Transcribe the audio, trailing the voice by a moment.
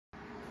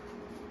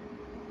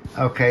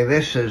Okay,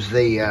 this is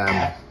the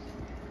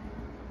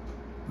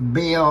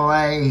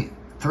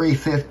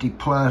BLA350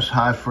 plus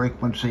high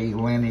frequency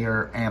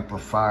linear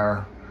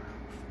amplifier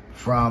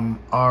from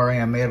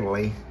RM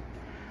Italy.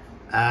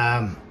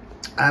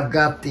 I've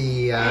got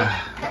the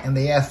in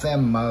the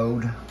FM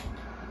mode.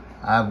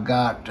 I've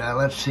got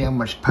let's see how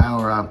much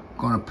power I'm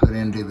going to put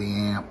into the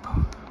amp.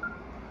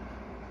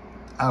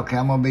 Okay,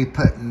 I'm going to be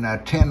putting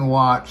 10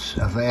 watts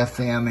of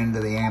FM into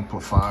the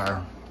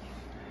amplifier,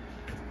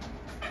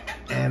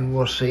 and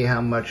we'll see how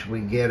much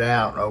we get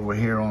out over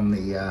here on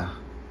the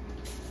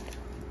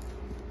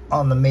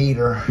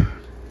meter.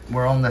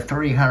 We're on the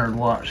 300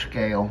 watt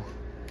scale.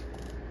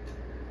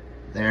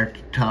 There at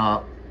the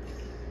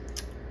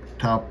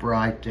top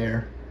right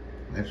there.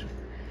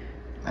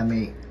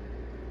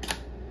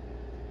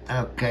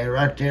 Okay,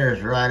 right there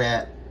is right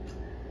at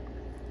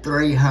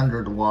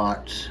 300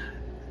 watts.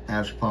 I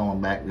was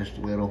pulling back just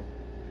a little.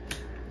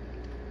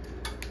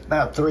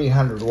 About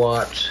 300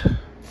 watts.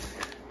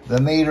 The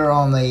meter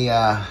on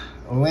the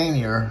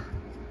linear,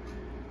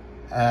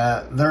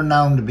 they're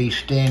known to be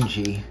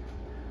stingy,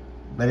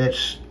 but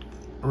it's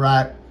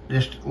right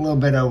just a little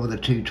bit over the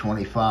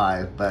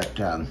 225. But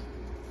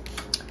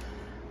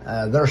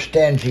they're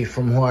stingy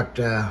from what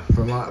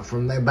from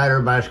about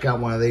everybody's got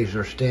one of these.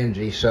 They're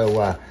stingy,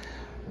 so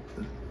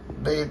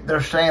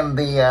they're saying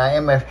the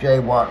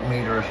MFJ watt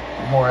meter is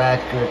more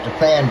accurate. The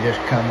fan just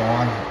come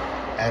on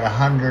at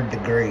 100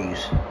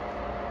 degrees.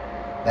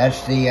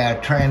 That's the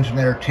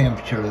transmitter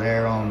temperature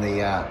there on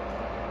the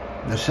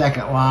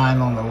second line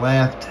on the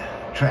left.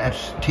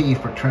 That's T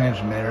for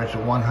transmitter. It's a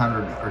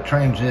 100, or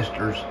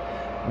transistors,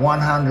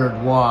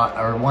 100 watt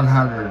or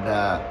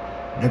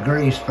 100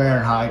 degrees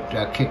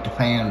Fahrenheit. Kick the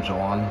fans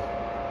on,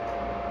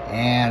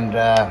 and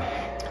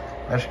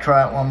let's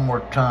try it one more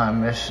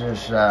time. This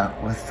is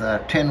with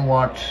 10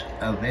 watts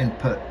of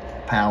input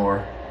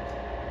power,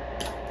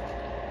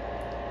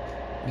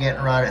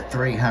 getting right at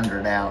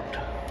 300 out.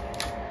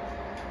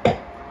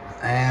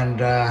 And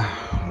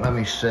let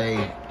me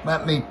see.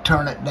 Let me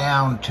turn it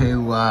down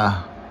to,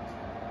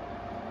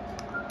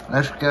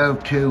 let's go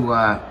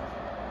to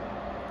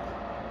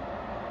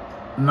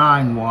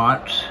 9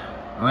 watts.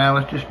 Well,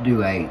 let's just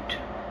do 8.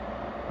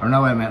 Or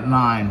no, wait a minute,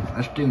 9.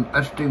 Let's do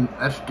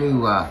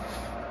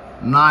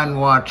 9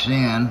 watts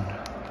in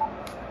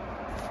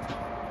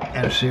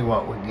and see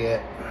what we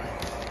get.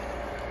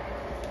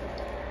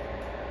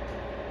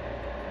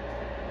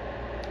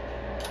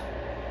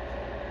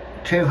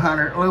 A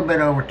little bit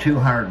over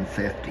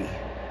 250.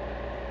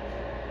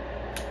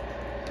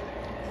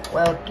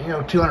 Well, you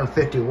know,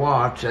 250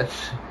 watts.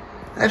 That's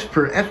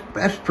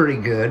pretty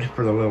good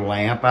for the little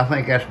amp. I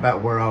think that's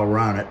about where I'll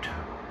run it.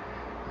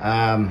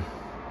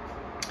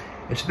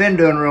 It's been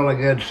doing really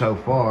good so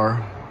far.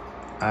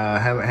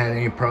 Haven't had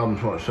any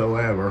problems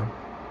whatsoever.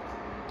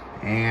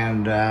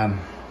 And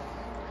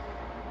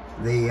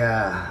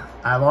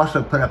I've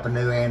also put up a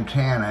new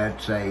antenna.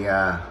 It's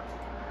a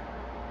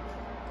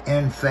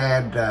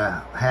end-fed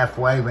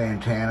half-wave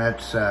antenna.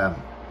 It's a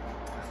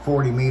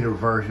 40 meter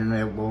version.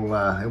 It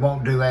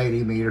won't do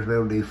 80 meters, but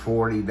it'll do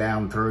 40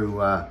 down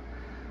through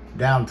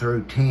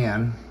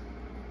 10.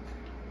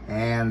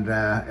 And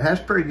it has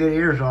pretty good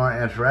ears on it,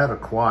 and it's rather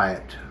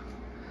quiet.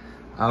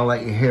 I'll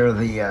let you hear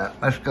the,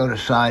 let's go to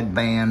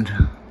sideband.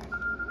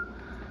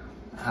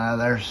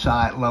 There's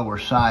lower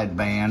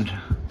sideband,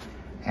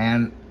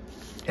 and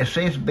it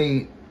seems to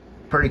be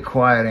pretty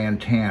quiet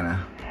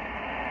antenna.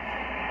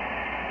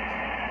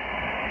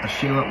 Let's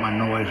see what my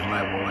noise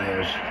level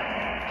is.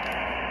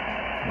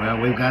 Well,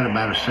 we've got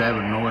about a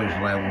 7 noise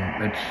level.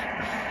 It's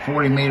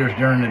 40 meters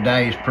during the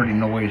day is pretty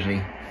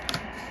noisy.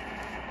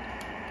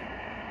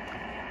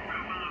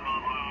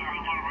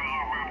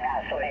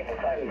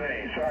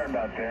 Sorry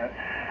about that.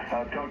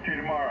 I'll talk to you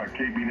tomorrow,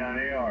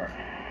 KB9AR. I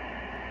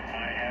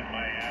had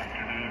my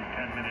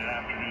 10-minute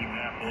afternoon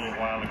nap a little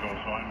while ago,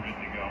 so I'm good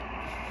to go.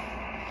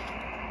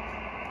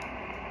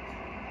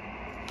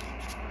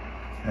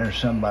 There's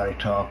somebody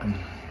talking.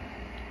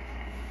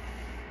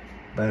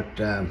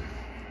 But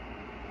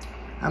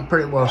I'm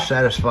pretty well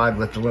satisfied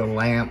with the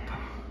little amp.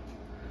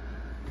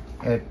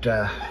 I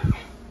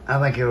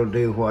think it'll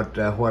do what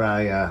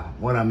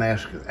I'm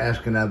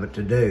asking of it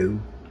to do,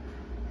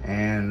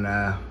 and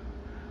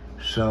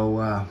so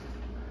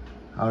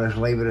I'll just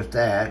leave it at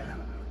that.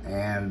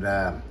 And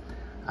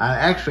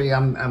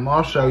I'm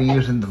also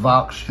using the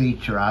Vox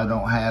feature. I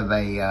don't have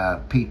a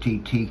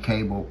PTT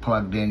cable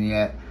plugged in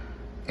yet.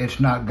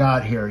 It's not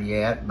got here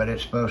yet, but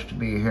it's supposed to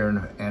be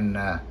here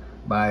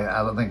by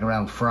I think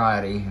around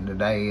Friday.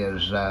 Today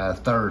is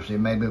Thursday.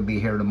 Maybe it'll be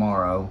here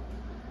tomorrow.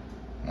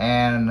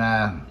 And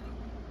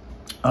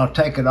I'll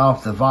take it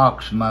off the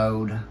Vox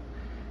mode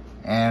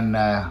and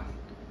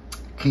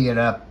key it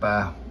up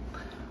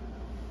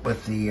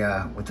with the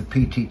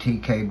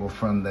PTT cable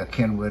from the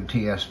Kenwood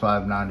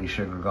TS590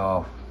 Sugar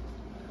Golf.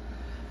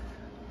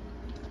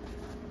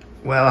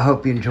 Well, I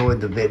hope you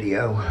enjoyed the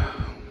video.